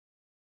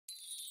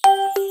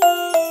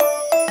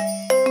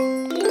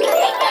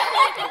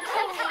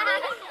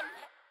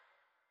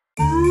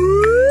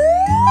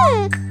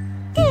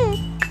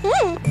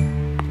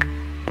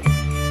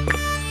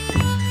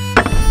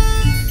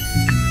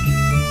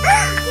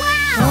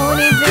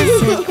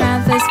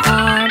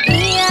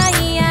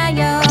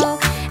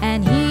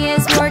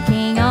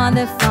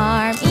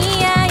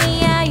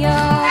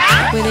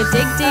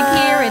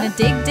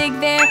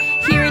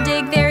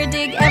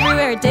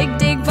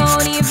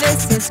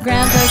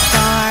Grandpa's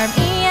farm,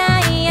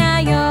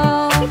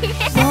 E-I-E-I-O.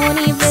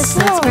 Bonnie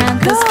visits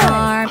Grandpa's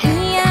farm,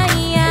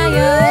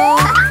 E-I-E-I-O.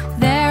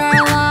 There are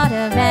a lot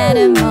of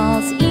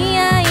animals,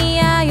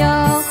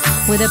 E-I-E-I-O.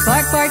 With a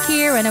bark bark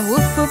here and a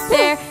woof woof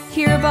there.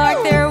 Here a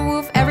bark, there a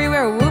woof,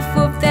 everywhere a woof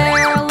woof. There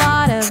are a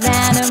lot of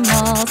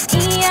animals,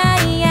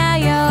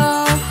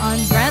 E-I-E-I-O. On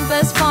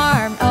Grandpa's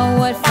farm, oh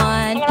what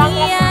fun,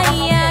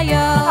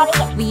 E-I-E-I-O.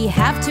 We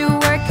have to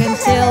work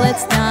until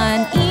it's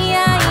done,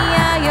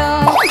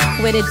 E-I-E-I-O.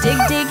 With a dig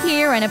dig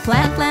here and a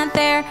plant plant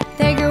there.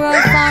 They grew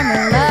a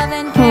farmer, love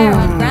and care.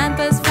 On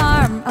Grandpa's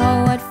farm,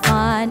 oh what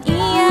fun,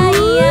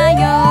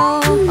 E-I-E-I-O.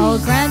 Oh,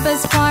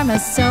 Grandpa's farm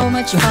has so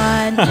much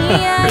fun,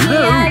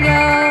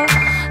 E-I-E-I-O.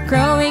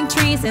 Growing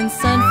trees and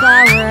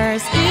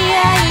sunflowers,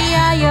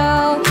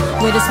 E-I-E-I-O.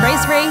 With a spray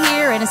spray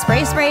here and a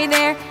spray spray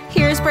there.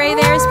 Here spray,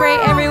 there spray,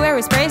 everywhere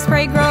we spray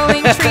spray.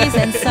 Growing trees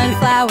and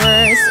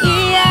sunflowers,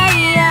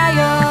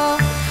 E-I-E-I-O.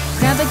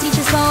 Grandpa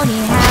teaches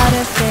Bonnie how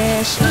to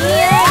fish,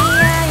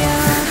 E-I-E-I-O.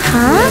 With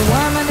a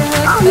worm on the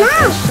hook, the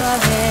fish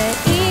love it,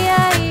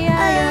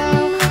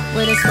 E-I-E-I-O.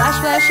 With a splash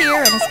splash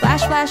here and a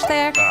splash splash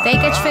there. They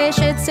catch fish,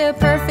 it's a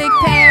perfect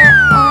pair.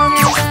 On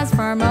Grandpa's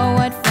farm, oh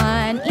what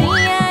fun,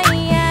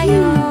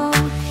 E-I-E-I-O.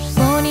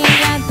 Bonnie and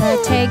Grandpa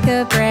take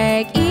a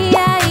break,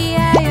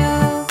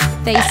 E-I-E-I-O.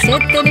 They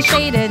sit in the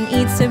shade and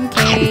eat some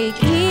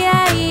cake,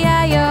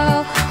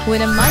 E-I-E-I-O.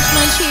 With a munch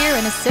munch here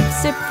and a sip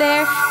sip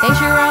there. They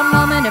share a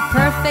moment, a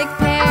perfect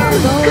pair.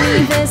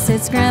 Bonnie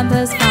visits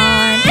Grandpa's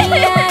farm,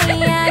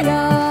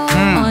 E-I-E-I-O.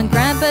 On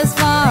Grandpa's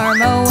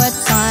farm, oh what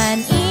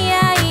fun,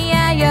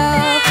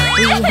 E-I-E-I-O.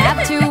 We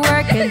have to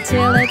work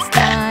until it's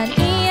done,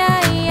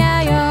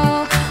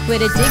 E-I-E-I-O.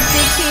 With a dig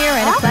dig here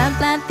and a plant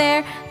plant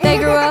there. They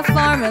grew a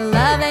farm with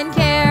love and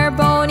care.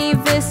 Bonnie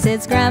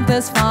visits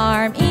Grandpa's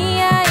farm,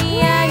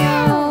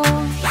 E-I-E-I-O.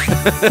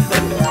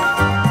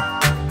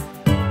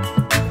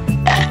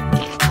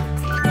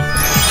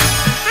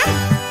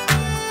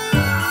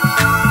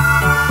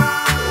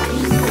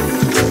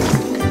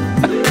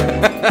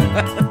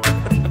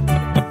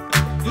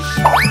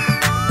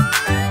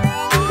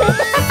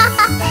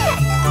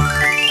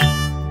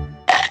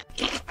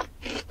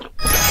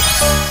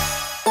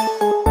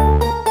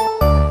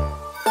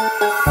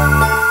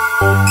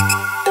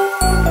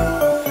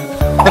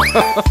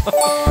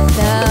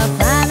 The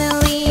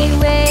family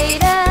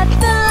wait at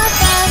the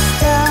bus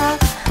stop.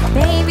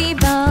 Baby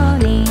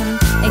Bonnie,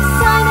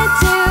 excited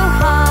to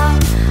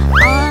hop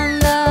on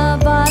the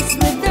bus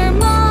with their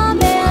mom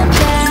and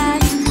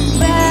dad,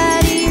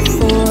 ready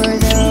for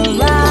the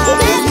ride.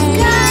 Let's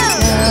go!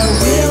 The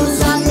wheels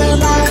on the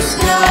bus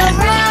go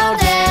round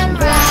and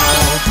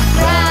round,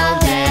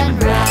 round and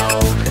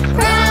round,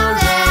 round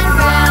and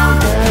round.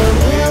 The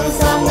wheels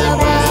on the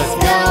bus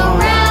go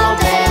round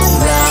and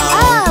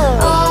round,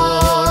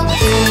 all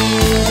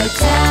through the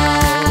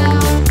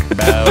town.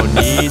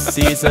 Bonnie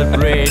sees a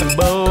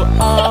rainbow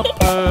up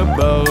her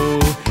bow,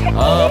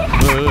 up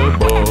her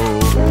bow,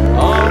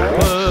 up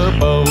her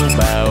bow.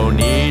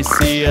 Bonnie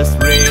sees a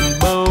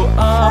rainbow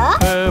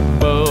up her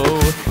bow,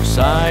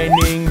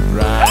 shining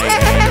bright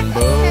and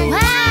bold.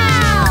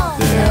 Wow!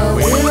 The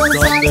wheels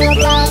on the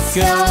bus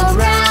go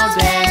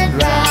round and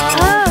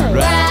round,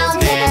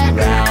 round and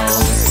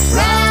round,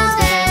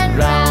 round and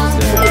round.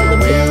 The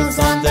wheels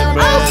on the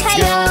bus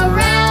go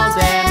round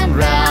and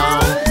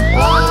round,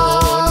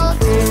 all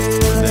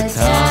through the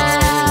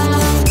town.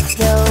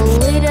 The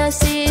little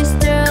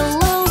sister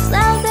looks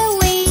out the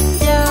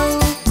window.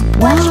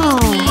 Wow!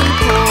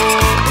 People,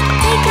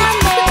 they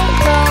come and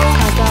go.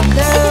 Hop on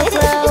the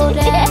road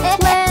and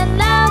plan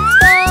out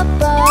the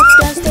bus.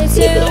 Don't stay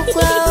too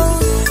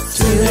close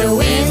to the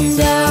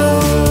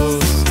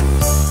windows.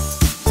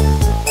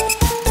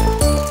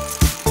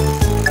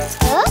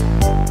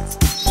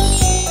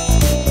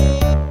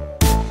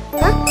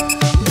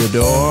 The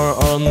door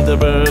on the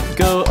bird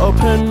go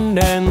open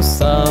and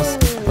sus,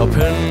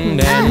 open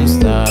and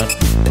start,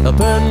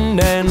 open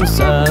and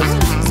sus.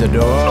 The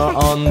door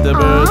on the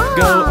bird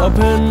go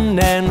open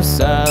and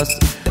sus,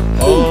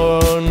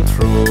 on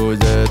through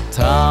the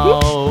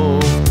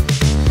town.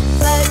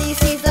 Bunny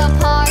sees a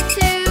part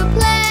to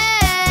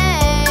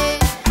play.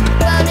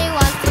 Bunny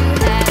wants to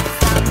have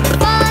some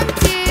fun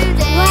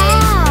today.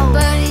 Wow!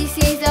 Bunny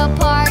sees a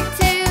part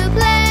to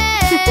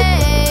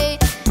play.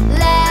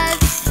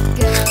 Let's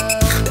go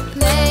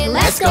play.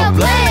 Let's go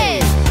play.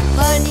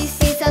 Bunny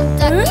sees some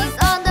duckies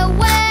on the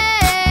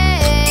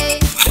way.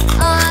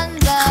 On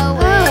the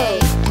way.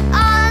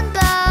 On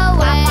the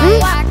way.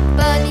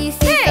 Bunny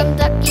sees some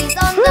duckies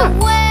on the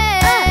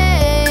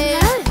way.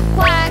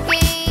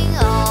 Quacking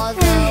all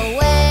the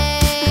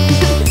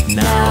way.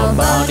 Now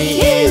Bonnie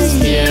is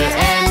here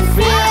and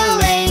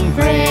feeling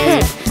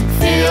great,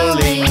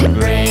 feeling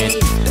great,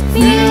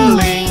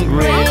 feeling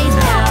great.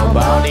 Now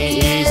Bonnie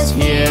is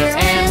here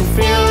and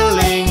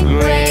feeling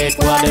great.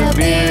 What a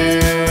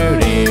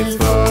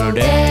beautiful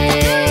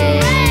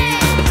day.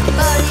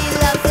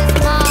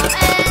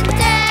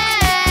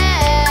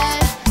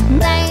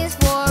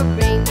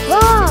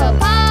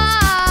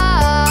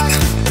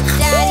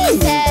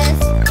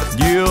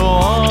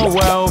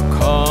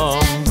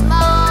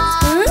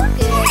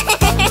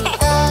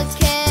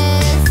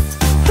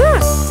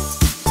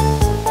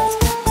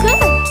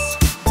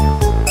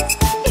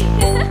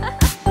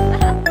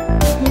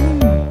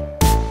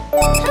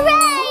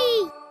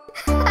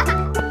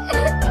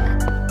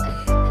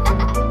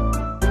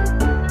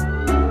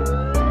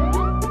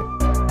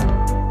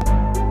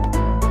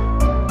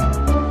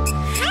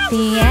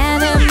 The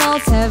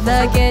animals have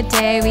a good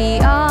day. We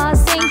all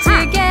sing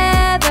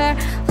together.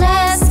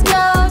 Let's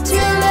go to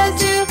the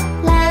zoo.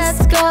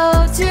 Let's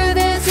go to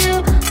the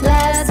zoo.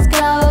 Let's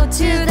go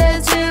to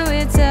the zoo.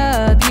 It's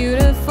a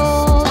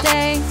beautiful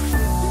day.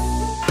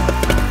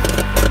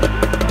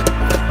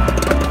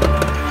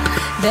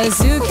 The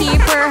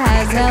zookeeper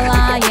has a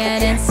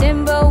lion and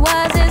Simba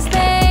was his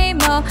name.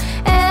 Oh,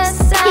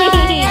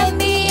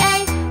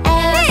 S-I-M-B-A,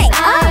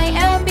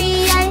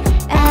 S-I-M-B-A,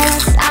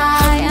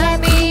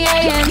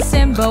 S-I-M-B-A, and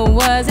Simba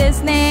was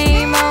his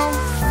name. Oh,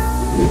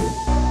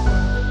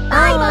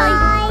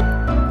 bye-bye.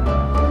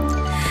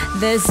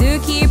 The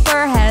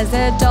zookeeper has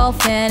a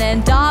dolphin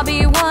and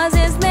Dobby was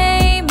his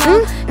name.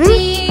 Oh,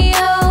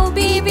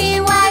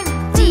 D-O-B-B-Y,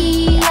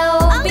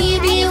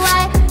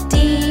 D-O-B-B-Y,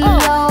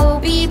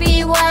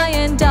 D-O-B-B-Y,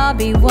 and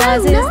Dobby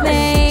was his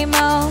name.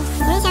 Oh,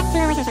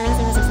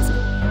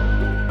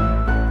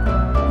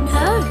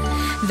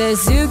 the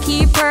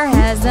zookeeper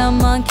has a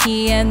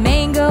monkey and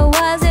Mango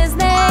was his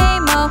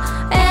name. Oh,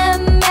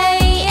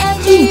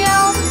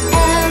 M-A-N-G-O,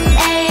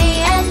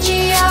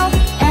 M-A-N-G-O,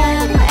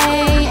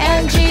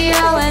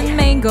 M-A-N-G-O, and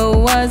Mango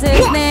was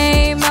his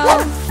name.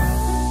 Oh,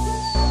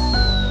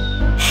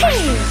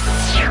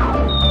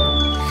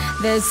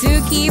 the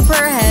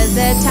zookeeper has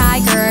a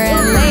tiger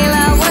and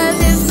Layla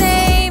was his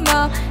name.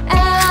 Oh,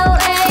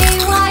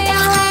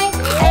 L-A-Y-L-A,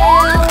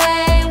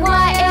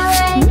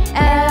 L-A-Y-L-A,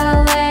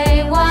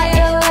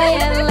 L-A-Y-L-A,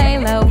 and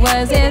Layla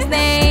was his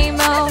name.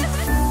 Oh,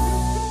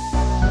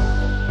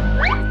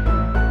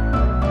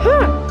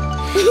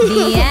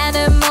 the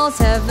animals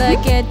have a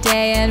good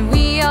day and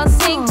we all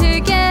sing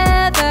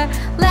together.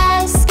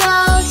 Let's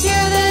go to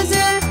the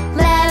zoo.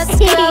 Let's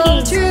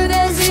go to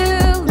the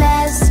zoo.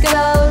 Let's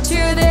go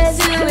to the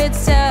zoo.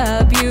 It's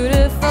a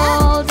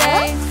beautiful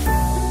day.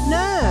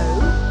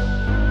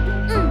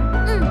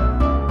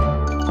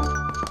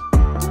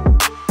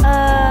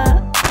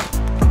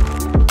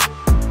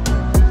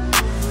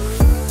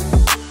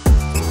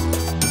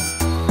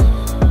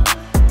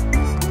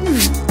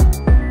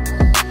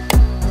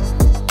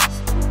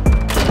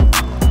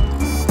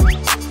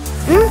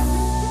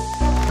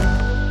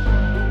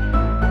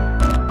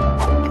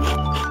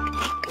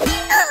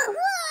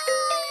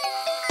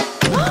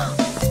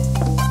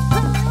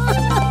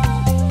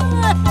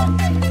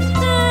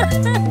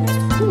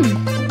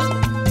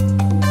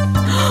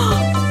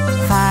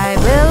 Five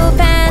little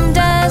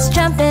pandas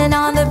jumping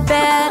on the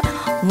bed.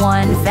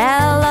 One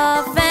fell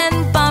off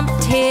and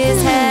bumped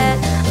his head.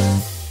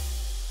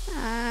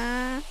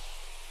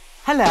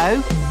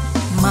 Hello.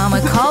 Mama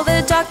called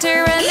the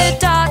doctor and the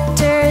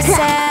doctor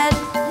said,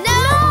 No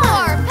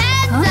more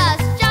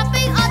pandas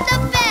jumping on the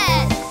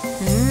bed.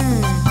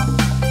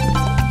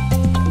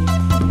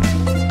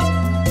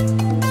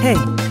 Hey.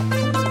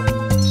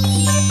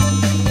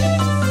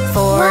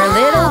 Four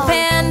little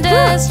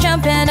pandas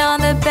jumping on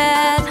the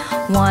bed.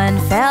 One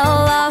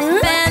fell off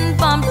and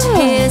bumped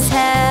his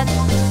head.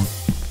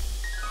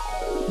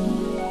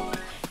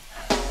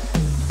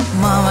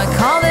 Mama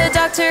called the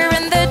doctor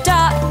and the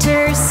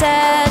doctor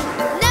said,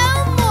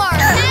 No more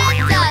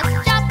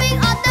pandas jumping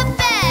on the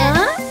bed.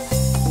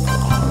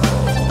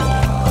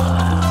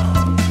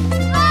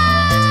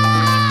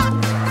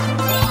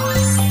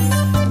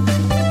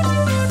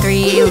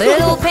 Three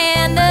little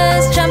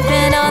pandas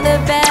jumping on the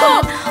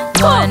bed.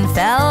 One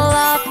fell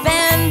off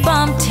and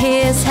bumped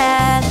his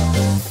head.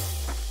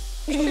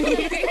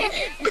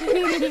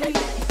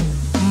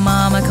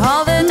 Mama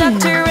called the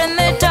doctor and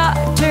the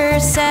doctor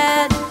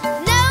said,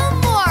 No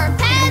more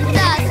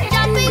pandas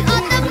jumping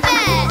on the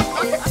bed.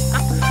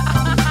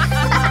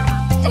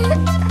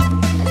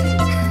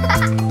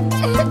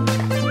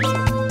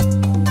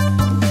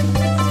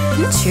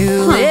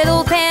 Two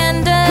little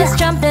pandas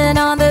jumping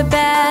on the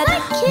bed.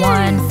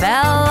 One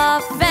fell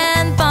off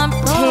and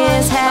bumped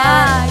his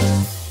head.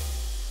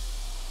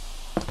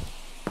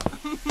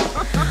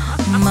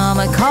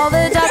 Mama called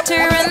the doctor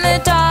and the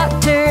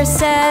doctor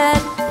said,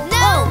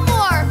 No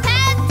more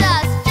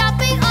pandas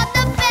jumping on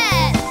the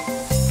bed.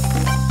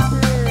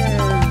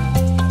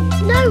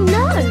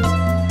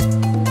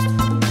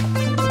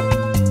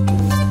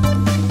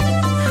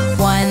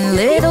 One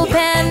little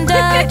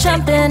panda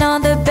jumping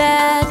on the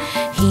bed.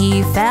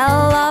 He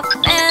fell off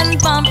and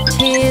bumped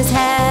his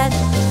head.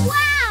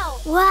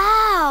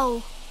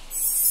 Wow.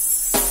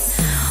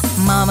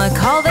 Mama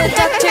called the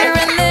doctor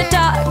and the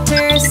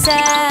doctor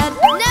said,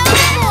 No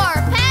more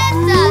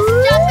pandas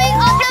jumping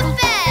on the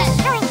bed.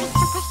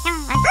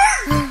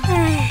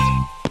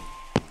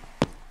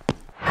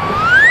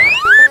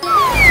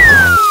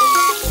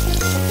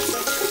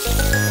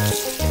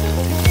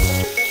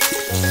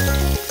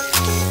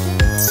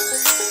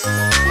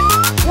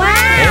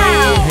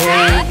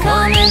 Hey,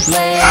 come and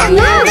play.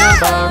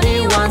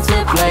 Everybody wants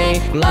to play.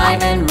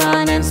 Climb and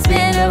run and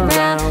spin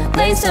around.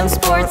 Play some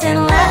sports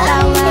and laugh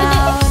out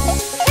loud.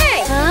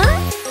 Hey!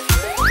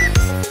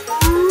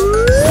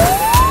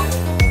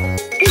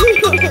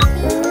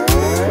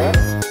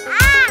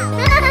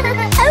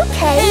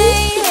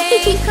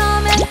 Hey, hey,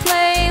 come and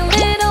play.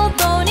 Little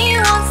Bonnie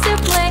wants to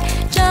play.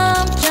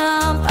 Jump,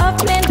 jump,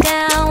 up and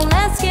down.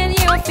 Let's get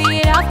your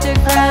feet off the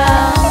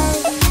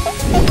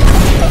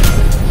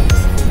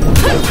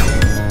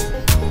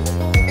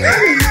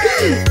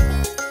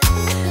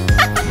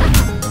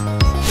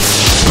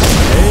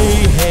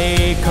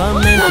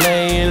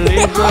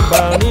Little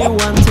bunny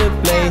want to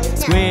play,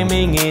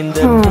 swimming in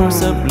the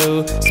pools of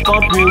blue.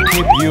 Sport will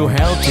keep you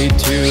healthy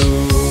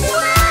too.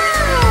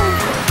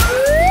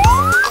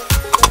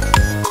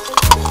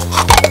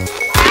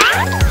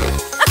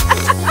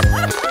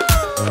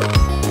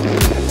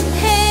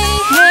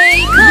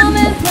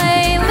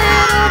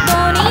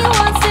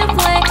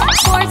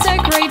 Sports are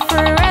great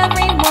for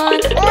everyone.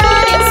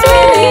 Running,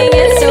 swimming,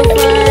 it's so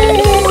fun.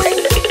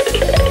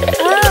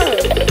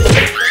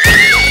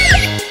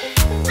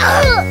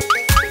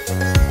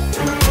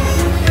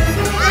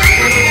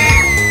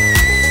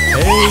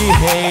 Hey,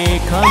 hey,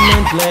 come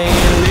and play.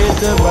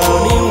 Little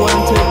brownie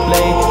want to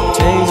play.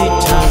 Chase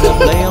each other,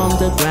 play on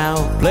the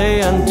ground. Play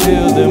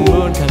until the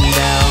moon comes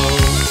down.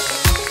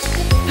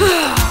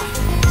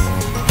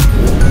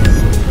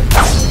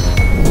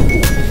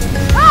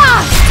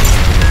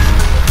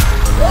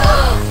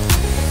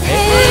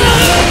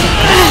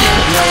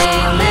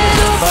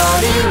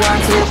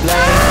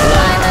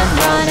 Climb and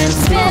run and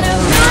spin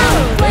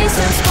around. Play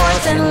some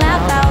sports and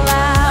laugh out loud.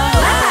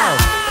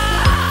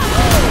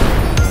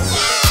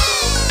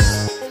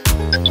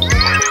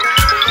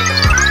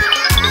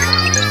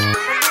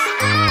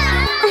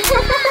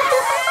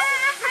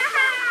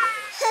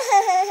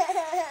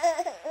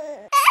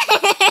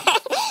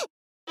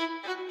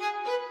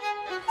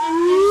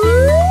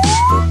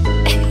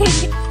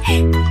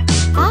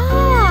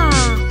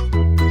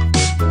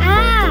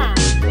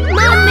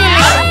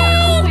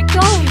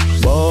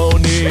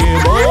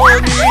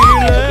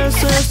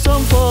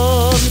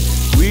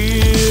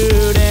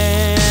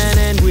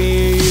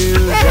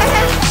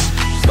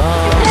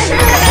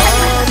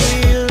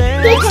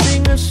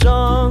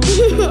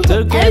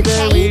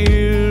 Together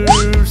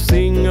we'll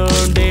sing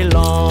all day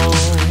long.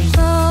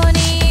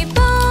 Bonnie,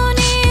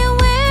 Bonnie,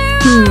 where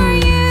are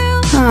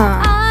you?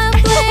 I'll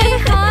play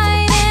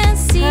hide and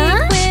seek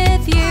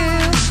with you.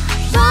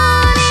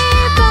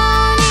 Bonnie,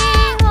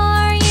 Bonnie,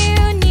 are you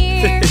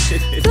near?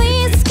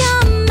 Please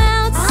come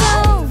out so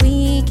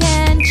we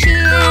can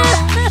cheer.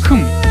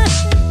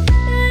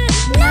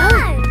 No.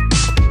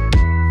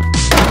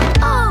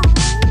 Oh.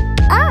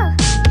 Oh.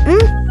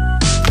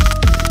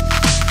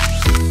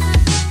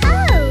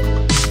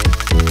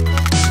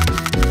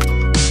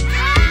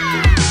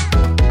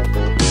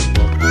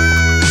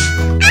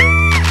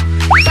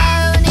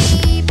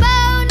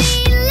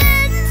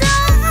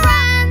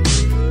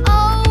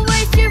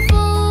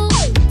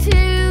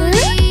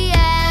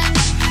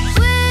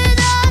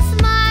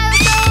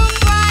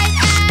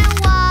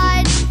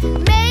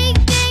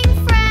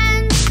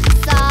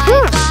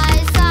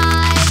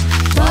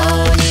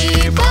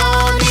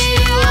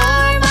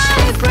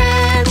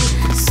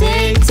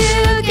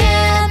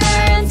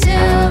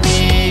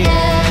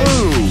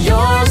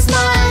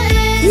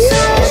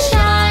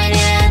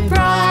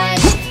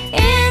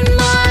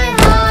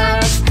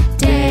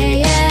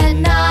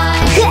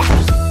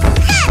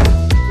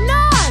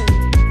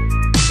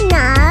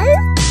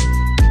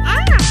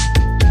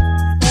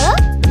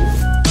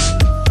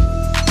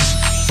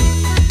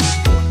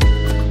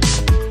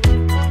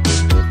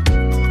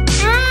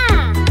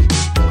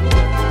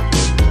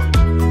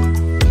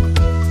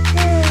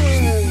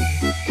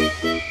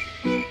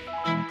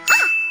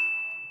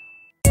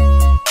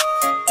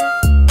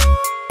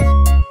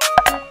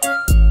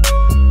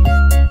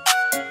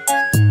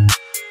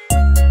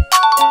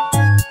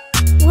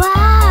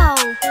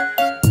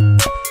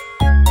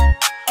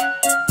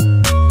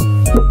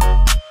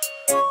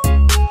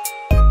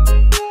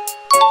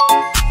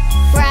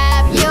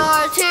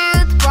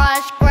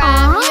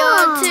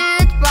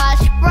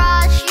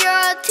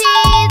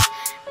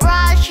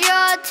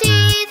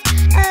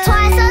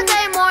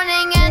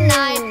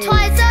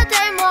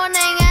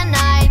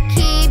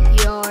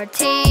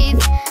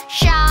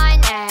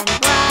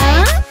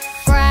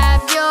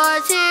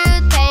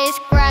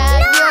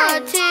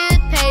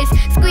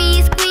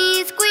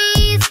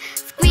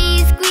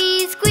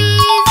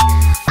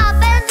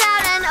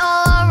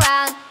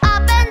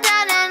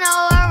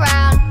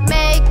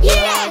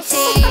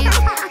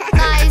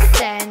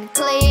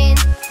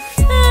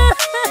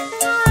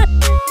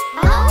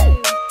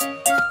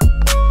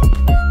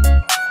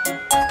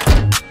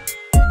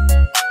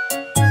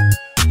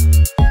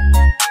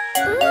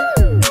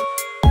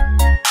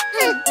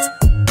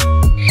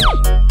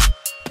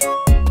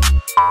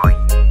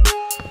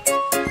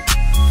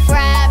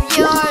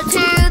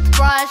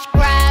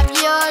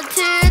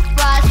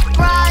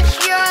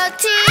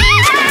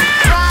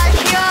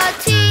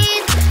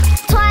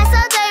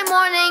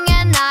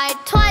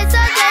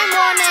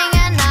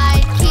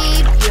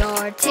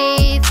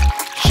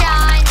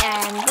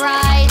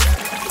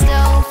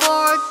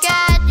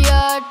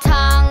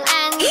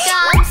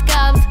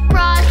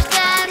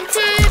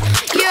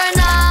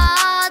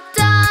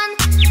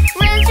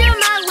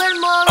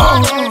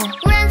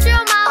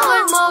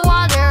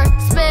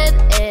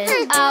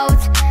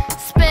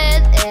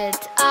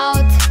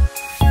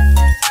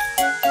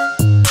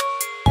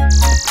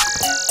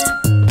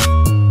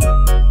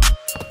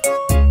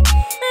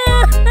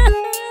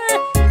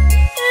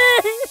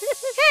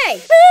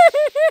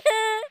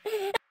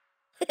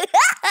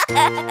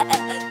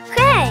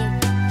 Hey!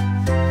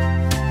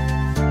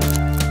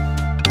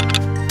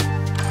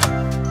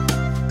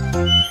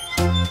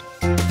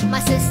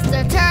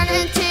 sister turned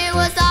into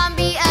a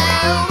zombie,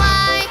 oh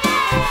my.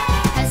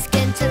 Her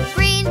skin turned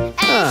green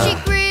and she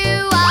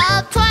grew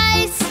up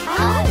twice.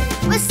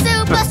 With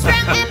super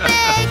strong and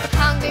big,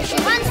 hungry, she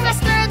runs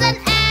faster than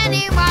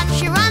anyone.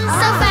 She runs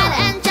so fast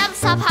and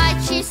jumps up high,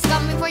 she's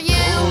coming for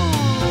you.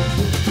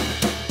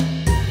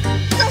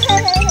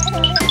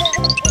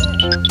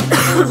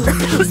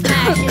 She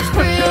smashes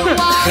through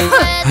walls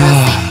with a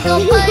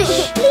single push,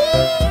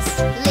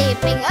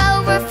 leaping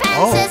over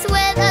fences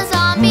with a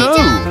zombie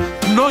jump.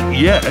 Not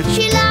yet.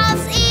 She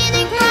loves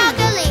eating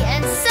broccoli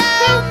and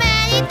so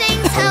many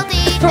things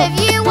healthy. If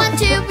you want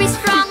to be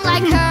strong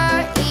like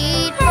her,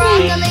 eat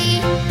broccoli.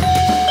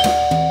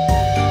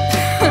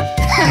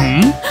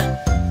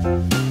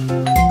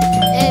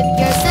 If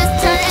your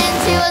sister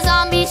into a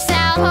zombie,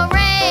 shout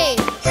hooray!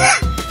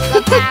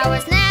 The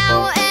power's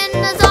now in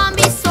a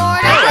zombie sort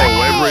of Hello,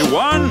 way.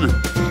 everyone.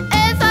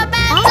 If a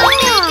bad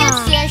zombie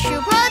gets you, she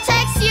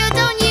protects you,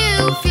 don't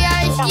you fear.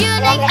 It's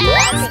unique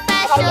and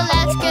special,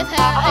 let's give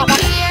her a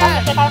cheer.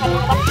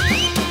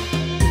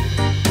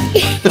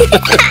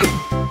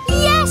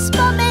 Yes,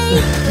 mommy!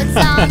 With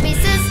zombie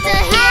sister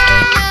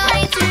here, no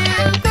need to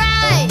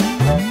cry.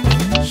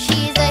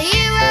 She's a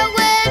hero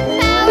with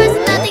powers,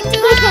 nothing to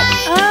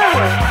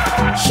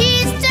hide.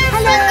 She's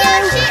different, yeah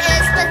she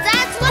is, but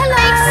that's what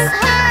makes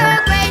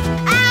her great.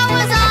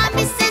 Our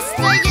zombie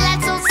sister, yeah,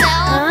 let's all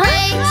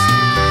celebrate.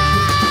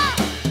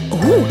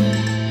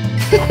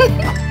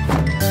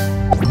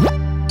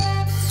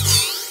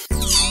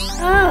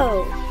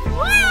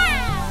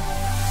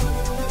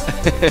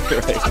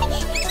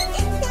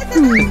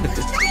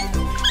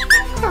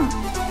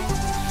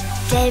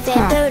 Dave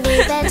and Tony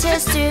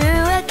ventures to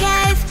a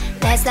cave.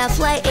 They start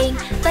flying,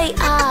 they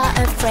are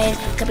afraid.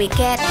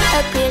 Copycat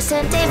appears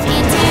and Dave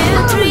into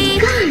a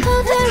tree.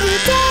 Although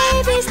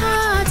Dave is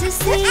hard to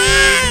see.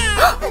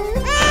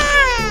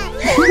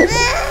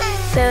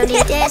 Pony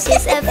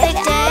dances a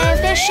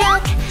victim, the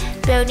shock.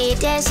 Pony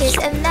dances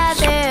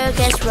another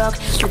gets rock.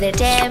 With their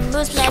damn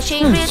moves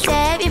matching with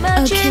their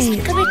emotions.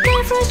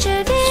 Copycat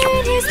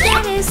frustrated, his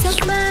plan is so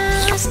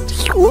must.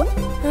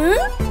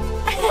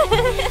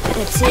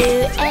 The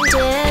two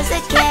enters a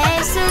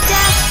cave so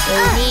dark.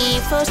 Pony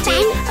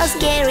posted a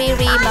scary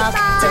remark.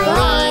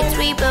 Suddenly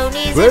three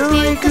ponies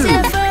appear. Cause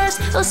at first,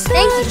 oh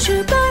such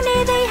a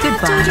pony they have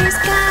to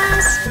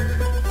discuss.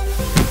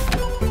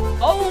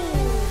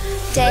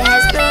 They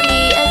has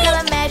Pony a got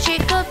a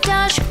magical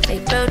touch.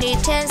 Big Pony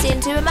turns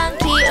into a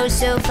monkey, oh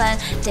so fun.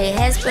 They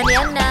has Pony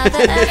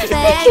another affection.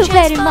 Thank you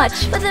very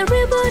much. But the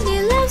real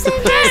Pony loves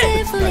and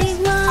doesn't fully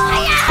want.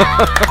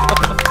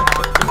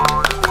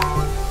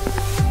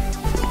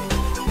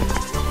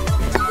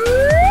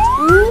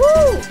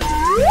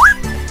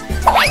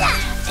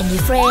 And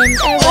your friend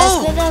arrives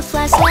with a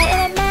flashlight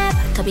and a map.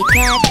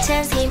 Copycat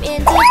turns him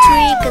into a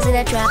tree cause in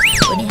a trap.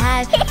 When he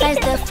high-fives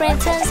the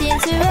friend turns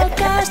into a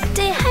ghost.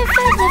 They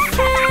high-five the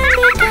friend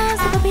because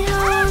the puppy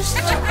host.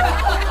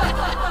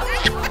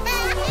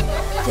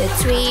 The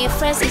three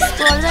friends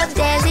explore the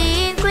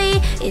daisy in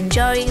glee,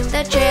 enjoying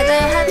the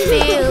treasure hunt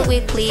filled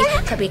with glee.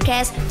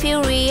 Copycat's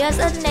furious,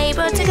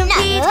 unable to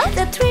compete.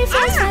 The three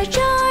friends are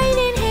joined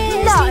in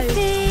his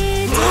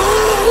defeat.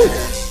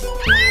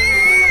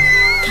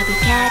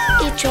 Copycat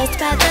is chased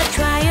by the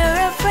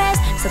trier of friends.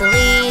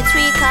 Suddenly,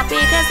 three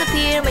copycats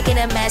appear, making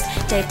a mess.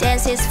 Dave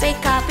dances, fake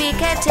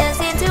copycat turns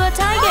into a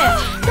tiger.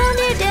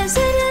 Pony dances,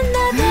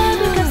 another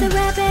becomes a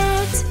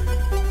rabbit.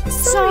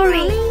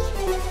 Sorry.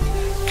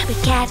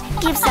 Copycat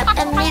gives up,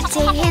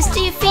 admitting his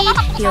defeat.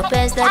 He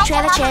opens the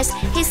treasure chest,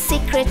 his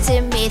secret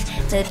to meet.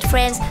 The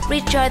friends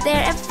rejoice,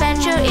 their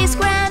adventure is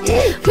grand.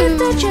 With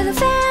the treasure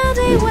found,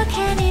 they work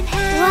hand in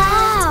hand.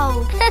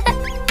 Wow!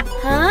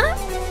 Huh?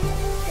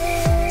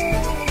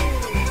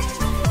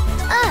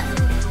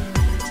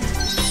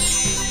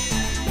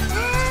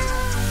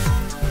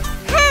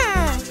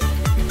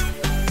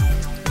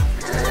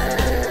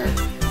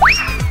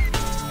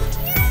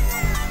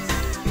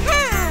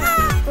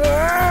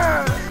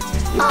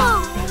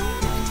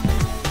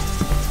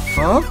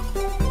 Huh?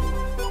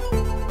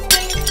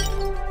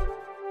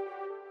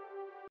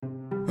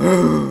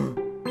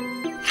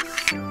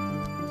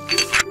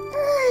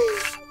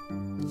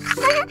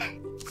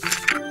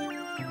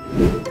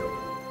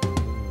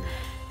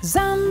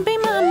 Zombie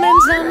mom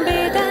and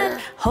zombie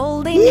dad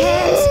holding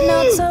hands,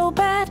 not so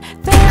bad.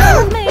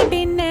 They're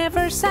maybe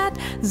never sad.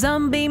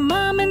 Zombie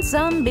mom and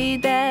zombie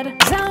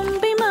dad.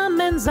 Zombie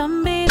mom and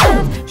zombie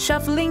dad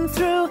shuffling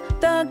through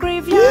the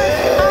graveyard.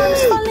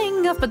 Arms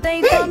falling off but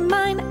they don't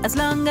mind as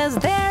long as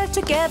they're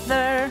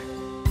together.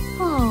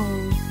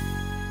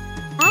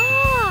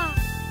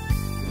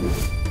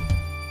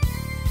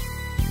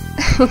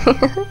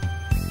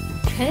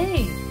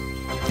 Okay.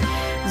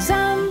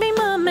 Zombie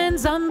mom and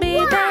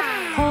zombie dad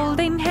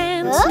holding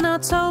hands,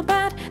 not so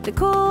bad. The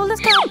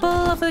coolest couple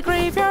of the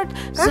graveyard.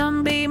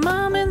 Zombie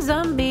mom and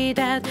zombie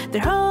dad.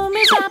 Their home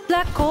is a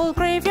black cold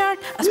graveyard,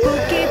 a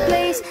spooky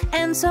place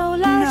and so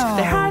large.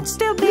 Their hearts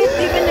still beat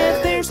even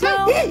if they're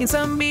slow. In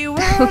zombie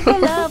world their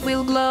love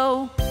will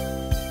glow.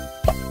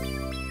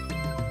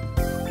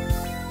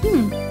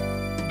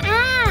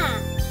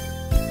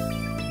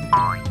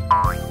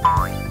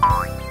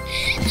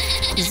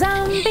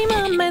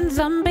 and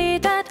zombie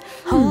dad,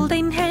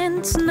 holding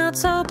hands, not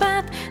so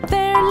bad.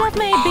 Their love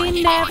may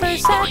be never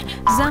sad.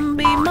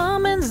 Zombie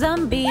mom and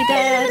zombie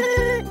dad.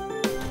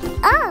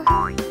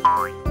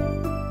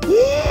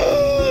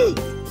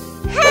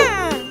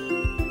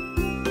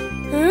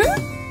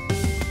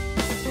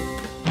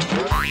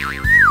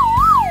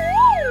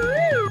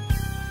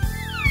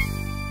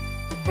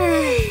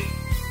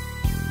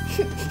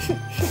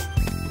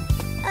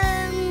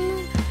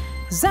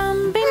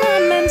 Zombie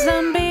mom and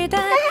zombie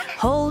dad,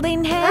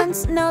 holding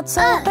hands, not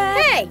so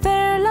bad.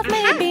 Their love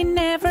may be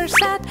never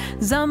sad.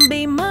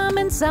 Zombie mom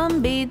and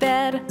zombie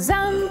dad.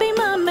 Zombie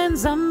mom and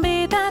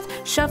zombie dad,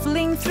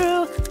 shuffling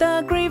through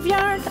the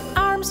graveyard.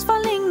 Arms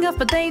falling off,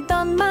 but they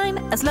don't mind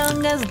as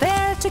long as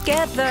they're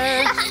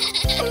together.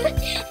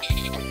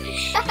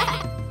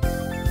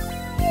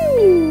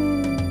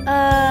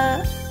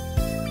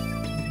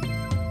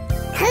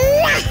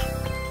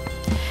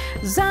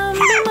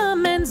 Zombie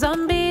mom and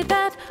zombie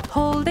dad,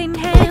 holding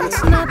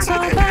hands, not so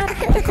bad.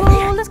 The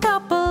coolest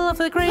couple of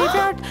the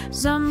graveyard.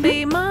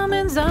 Zombie mom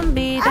and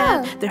zombie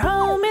dad. Their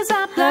home is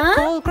a black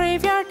hole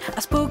graveyard,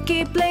 a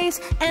spooky place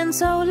and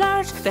so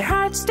large. Their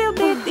hearts still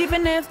beat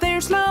even if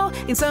they're slow.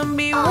 In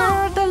zombie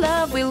world the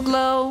love will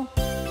glow.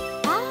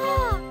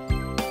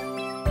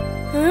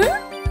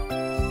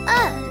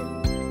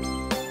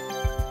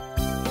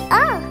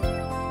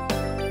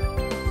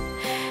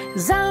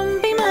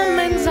 Zombie mom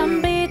and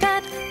zombie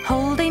dad,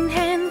 holding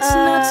hands,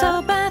 not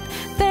so bad.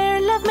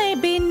 Their love may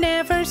be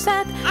never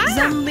sad.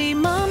 Zombie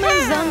mom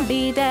and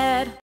zombie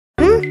dad.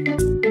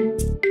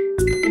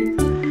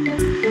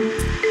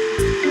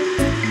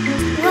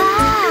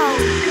 Wow!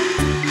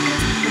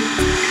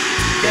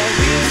 The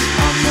wheels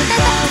on the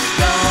bus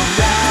go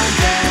round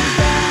and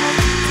round,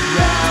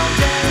 round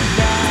and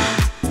round,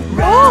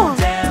 round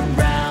and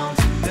round.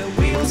 The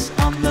wheels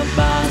on the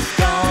bus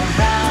go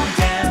round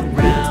and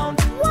round,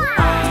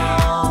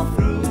 all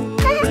through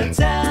the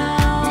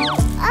town.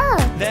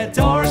 The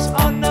doors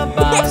on the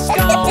bus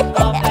go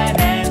open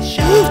and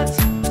shut,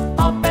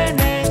 open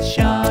and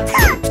shut,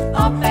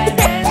 open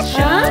and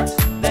shut.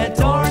 The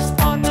doors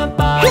on the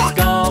bus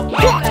go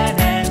open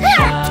and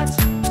shut,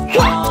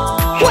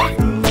 all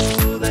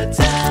through the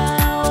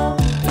town.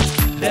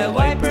 The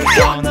wipers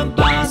on the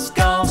bus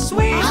go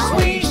swish,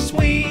 swish,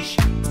 swish,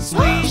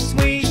 swish,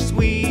 swish,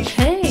 swish,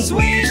 Hey.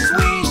 swish,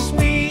 swish,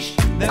 swish.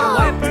 The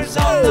wipers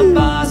on the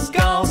bus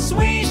go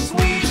swish,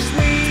 swish,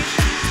 swish,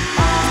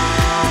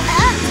 all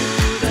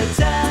through the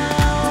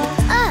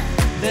town.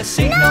 The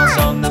signals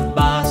on the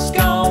bus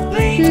go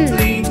blink,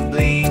 blink,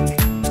 blink,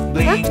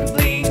 blink,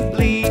 blink,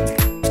 blink,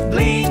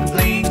 blink,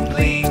 blink,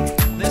 blink.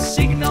 The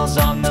signals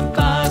on the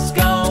bus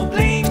go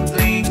blink,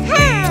 blink,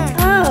 blink,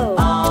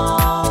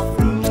 all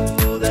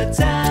through the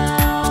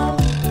town.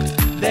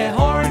 The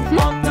horn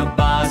on the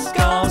bus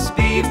goes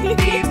beep,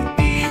 beep,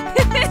 beep,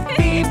 beep,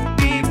 beep,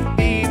 beep,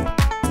 beep,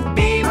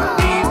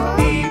 beep,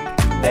 beep.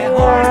 The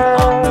horn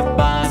on the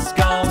bus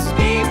goes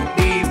beep,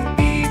 beep,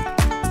 beep,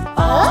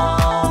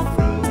 all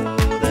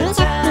through the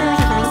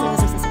town.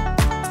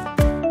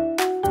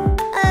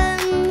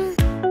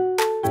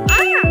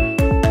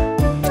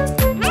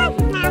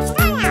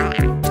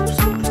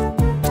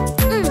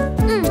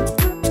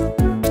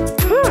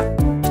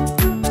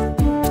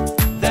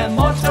 The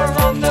motor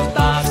on the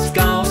bus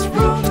goes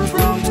vroom,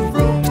 vroom,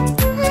 vroom,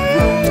 vroom,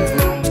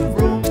 vroom,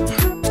 vroom,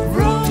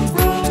 vroom,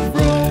 vroom,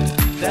 vroom.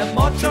 The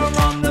motor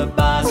on the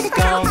bus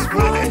goes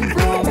vroom,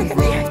 vroom,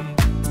 vroom,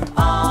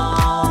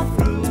 all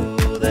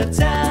through the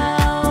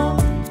town.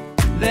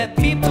 The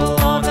people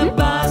on the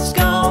bus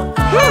go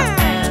up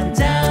and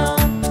down,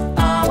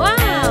 up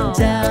and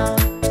down,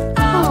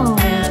 up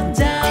and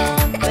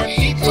down. The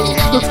people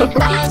on the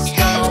bus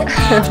go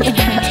up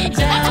and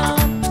down,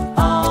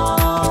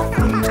 all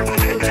through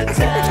the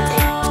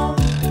town.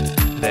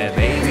 The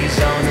babies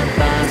on the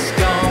bus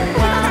go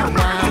wow,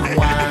 wow,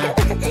 wow,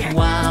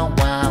 wow,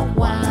 wow,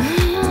 wow,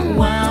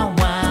 wow,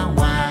 wow,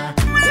 wow.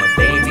 The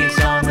babies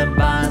on the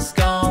bus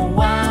go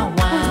wow,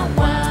 wow,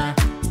 wow,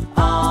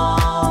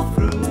 all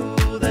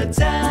through the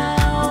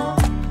town.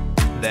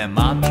 The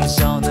mommies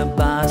on the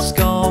bus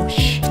go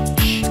shh,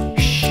 shh,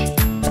 shh,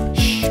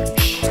 shh,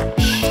 shh, shh.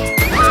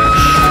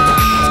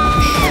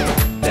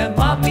 The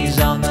mommies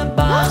on the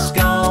bus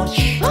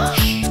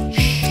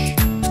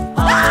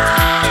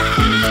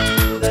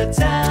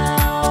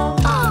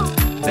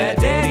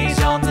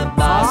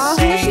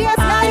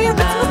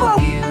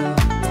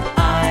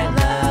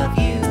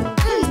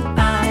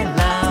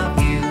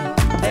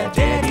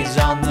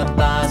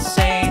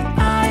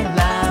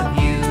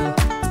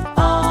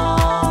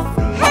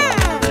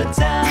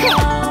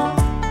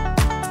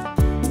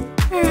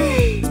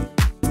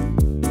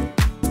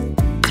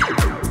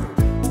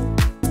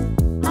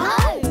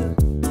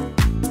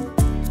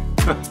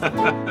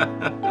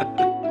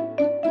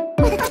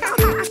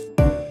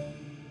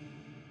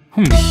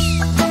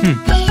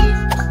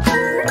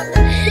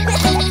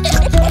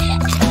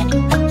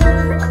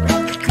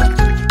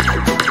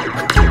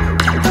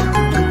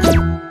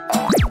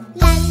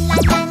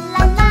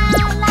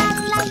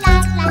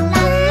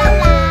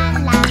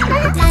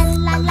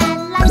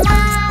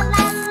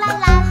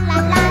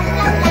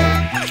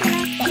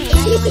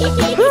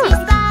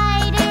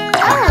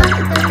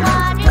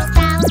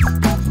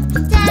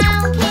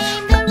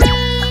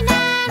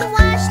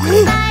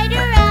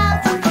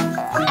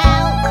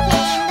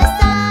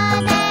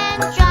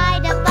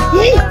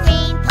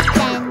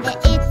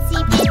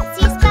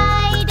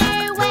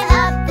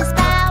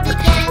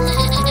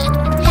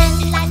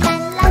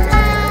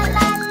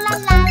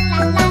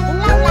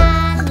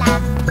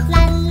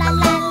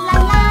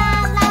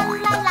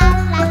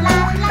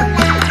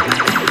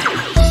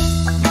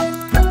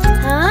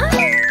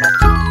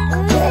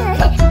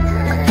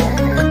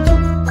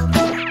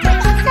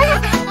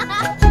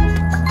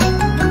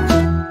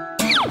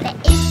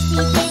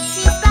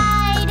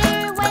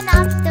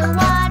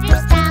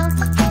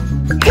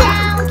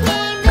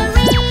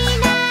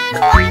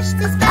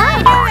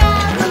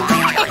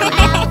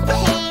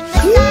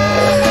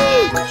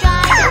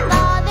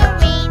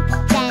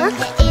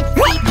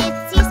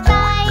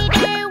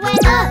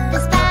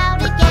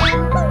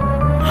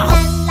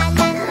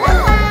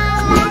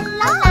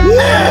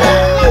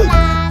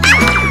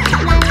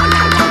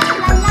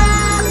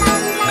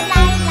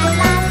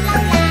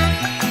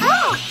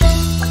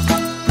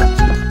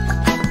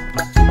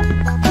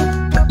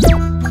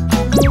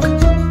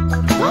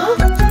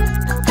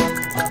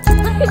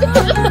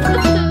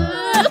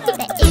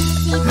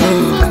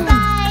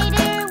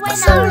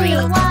went over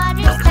the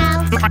water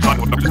spout.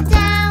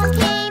 Down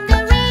came the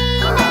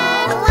rain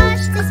and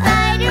washed the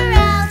spider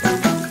out.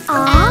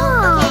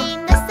 Out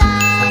came the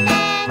sun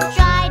and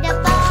dried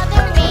up all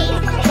the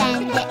rain. Then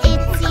the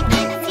itsy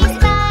bitsy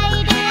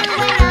spider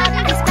went up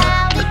the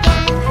spout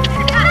again.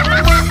 La la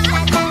la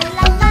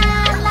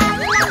la la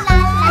la la la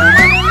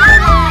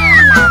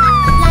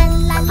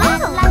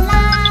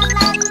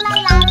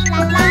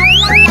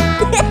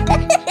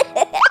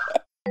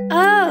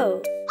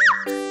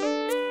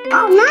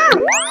Oh no!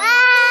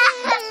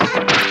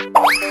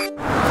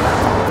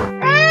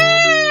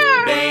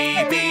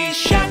 Baby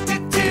shark,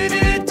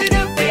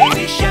 do-do-do-do-do,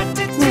 baby shark,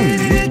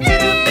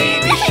 do-do-do-do-do,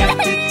 baby shark,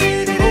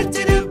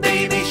 do-do-do-do-do,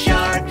 baby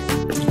shark.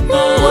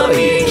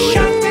 Mommy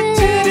shark,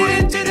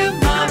 do-do-do-do-do,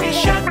 mommy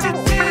shark,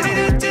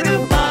 do-do-do-do-do,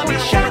 mommy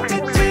shark,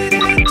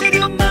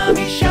 do-do-do-do-do,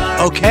 mommy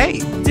shark. Okay.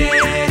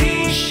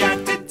 Daddy shark,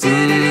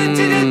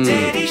 do-do-do-do-do,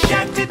 daddy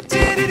shark,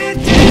 do-do-do-do-do,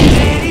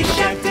 daddy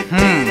shark,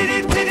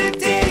 do-do-do-do-do,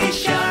 daddy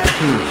shark.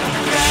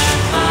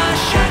 Grandma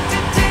shark,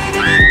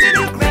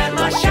 do-do-do-do-do,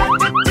 grandma shark,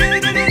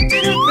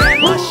 do-do-do-do-do,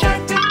 grandma shark,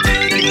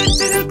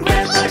 do-do-do-do-do,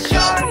 grandma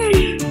shark.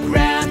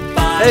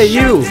 Grandpa Hey,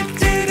 you. shark,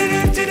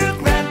 do-do-do-do-do,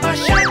 grandpa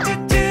shark,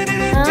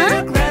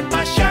 do-do-do-do-do,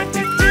 grandpa shark,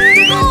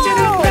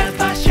 do-do-do-do-do,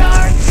 grandpa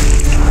shark.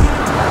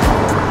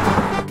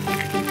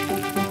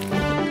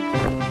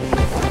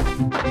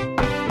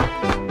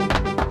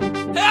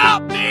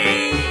 Help me!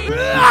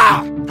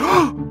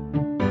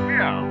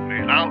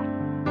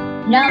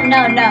 No,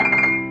 no, no.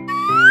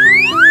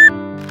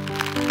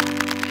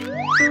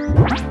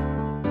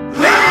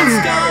 Let's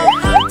go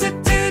hunt,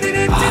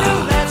 do-do-do-do-do,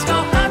 let's go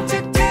hunt,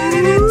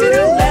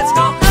 do-do-do-do-do, let's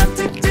go hunt,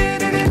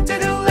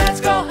 do-do-do-do-do, let's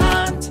go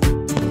hunt.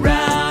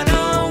 Run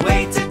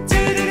away,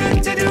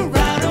 do-do-do-do-do,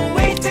 run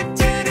away,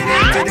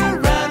 do-do-do-do-do,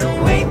 run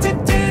away,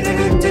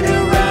 do-do-do-do-do,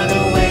 run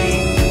away.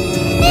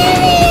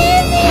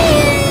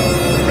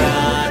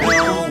 Run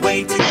away,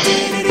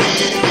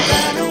 do-do-do-do-do,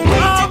 run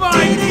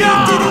away,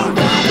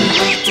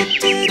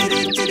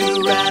 do-do-do-do-do,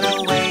 run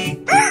away.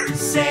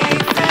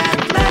 Safe at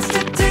last,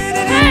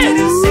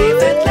 do-do-do-do-do,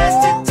 safe at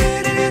last,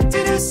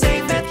 do-do-do-do-do,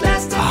 safe at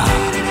last,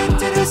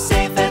 do-do-do-do-do,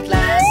 safe at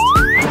last.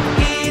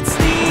 It's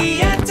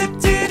the end,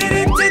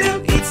 do-do-do-do-do,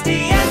 it's the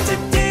end,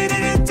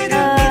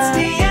 do-do-do-do-do, it's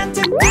the end,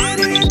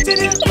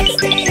 do-do-do-do-do, it's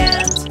the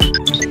end.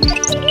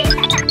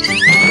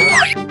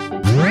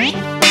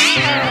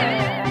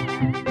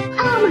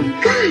 Oh my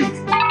god!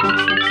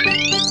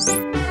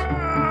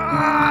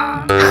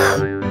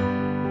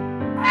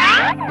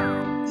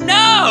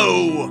 No!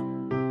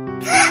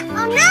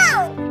 Oh no!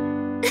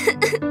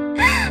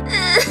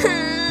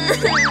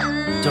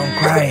 Don't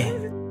cry.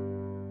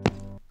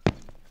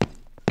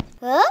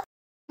 Huh?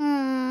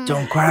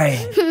 Don't cry.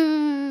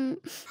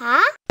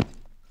 Huh?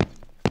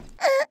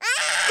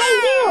 Hey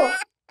you!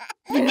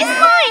 It's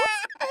mine!